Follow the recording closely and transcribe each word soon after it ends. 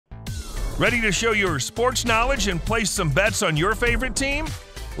Ready to show your sports knowledge and place some bets on your favorite team?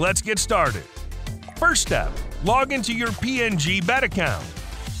 Let's get started. First step, log into your PNGBet account.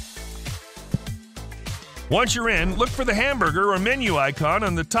 Once you're in, look for the hamburger or menu icon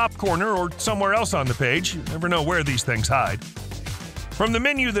on the top corner or somewhere else on the page. You never know where these things hide. From the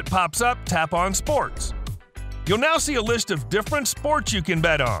menu that pops up, tap on Sports. You'll now see a list of different sports you can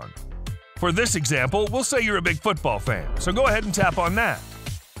bet on. For this example, we'll say you're a big football fan, so go ahead and tap on that.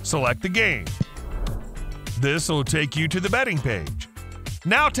 Select the game. This will take you to the betting page.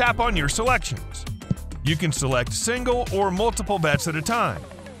 Now tap on your selections. You can select single or multiple bets at a time.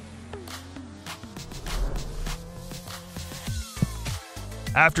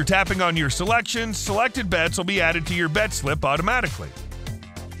 After tapping on your selections, selected bets will be added to your bet slip automatically.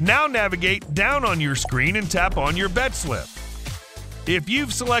 Now navigate down on your screen and tap on your bet slip. If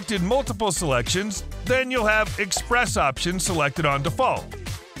you've selected multiple selections, then you'll have Express option selected on default.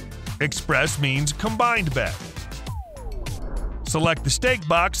 Express means combined bet. Select the stake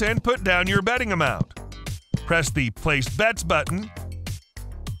box and put down your betting amount. Press the Place Bets button,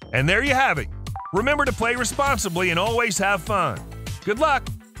 and there you have it. Remember to play responsibly and always have fun. Good luck,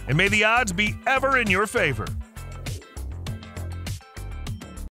 and may the odds be ever in your favor.